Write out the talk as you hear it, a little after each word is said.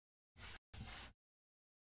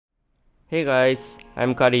Hey guys,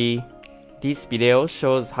 I'm Kari. This video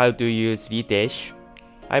shows how to use Ritesh.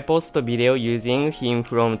 I post a video using him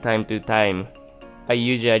from time to time. I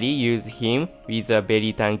usually use him with a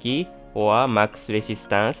very tanky or max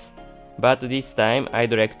resistance, but this time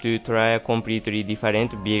I'd like to try a completely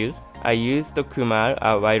different build. I used Kumar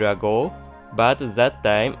a while ago, but that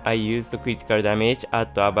time I used critical damage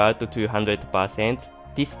at about 200%.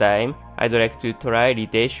 This time, I'd like to try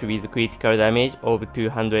Ritesh with critical damage of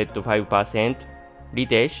 205%.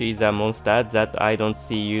 Ritesh is a monster that I don't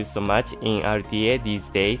see used much in RTA these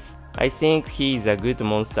days. I think he is a good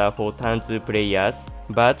monster for turn2 players,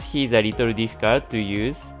 but he's a little difficult to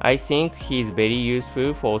use. I think he is very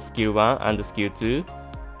useful for skill 1 and skill 2.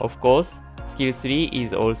 Of course, skill 3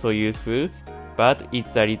 is also useful, but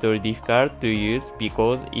it's a little difficult to use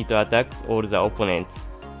because it attacks all the opponents.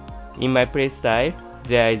 In my playstyle,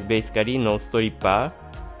 there is basically no stripper.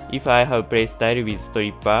 If I have playstyle with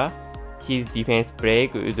stripper, his defense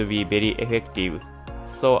break would be very effective,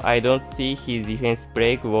 so I don't see his defense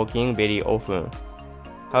break working very often.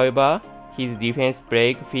 However, his defense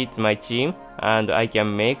break fits my team and I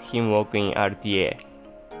can make him work in RTA.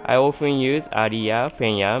 I often use Aria,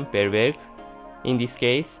 Fenyan, Belbek. In this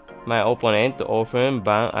case, my opponent often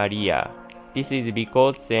ban Aria. This is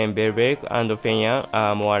because then Belbek and Fenyan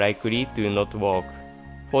are more likely to not work.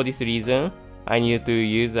 For this reason, I need to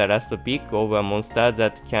use a last pick of a monster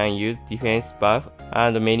that can use defense buff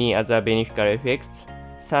and many other beneficial effects.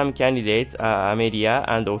 Some candidates are Amelia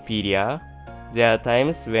and Ophelia. There are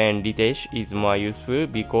times when Ritesh is more useful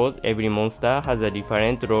because every monster has a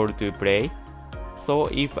different role to play. So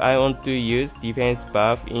if I want to use defense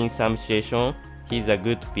buff in some situation, he's a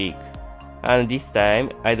good pick. And this time,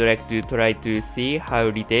 I'd like to try to see how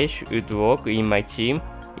Ritesh would work in my team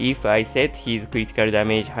if I set his critical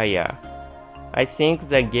damage higher. I think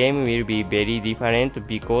the game will be very different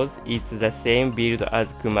because it's the same build as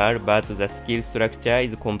Kumar, but the skill structure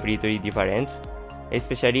is completely different.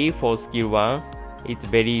 Especially for skill 1, it's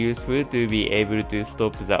very useful to be able to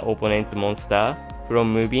stop the opponent's monster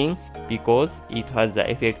from moving because it has the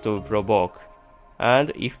effect of provoke.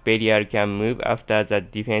 And if barrier can move after the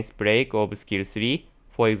defense break of skill 3,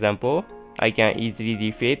 for example, I can easily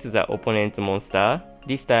defeat the opponent's monster.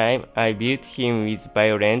 This time, I built him with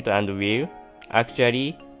Violent and Will.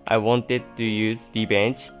 Actually, I wanted to use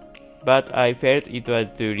Revenge, but I felt it was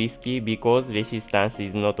too risky because resistance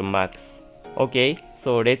is not max. Okay,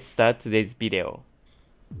 so let's start today's video.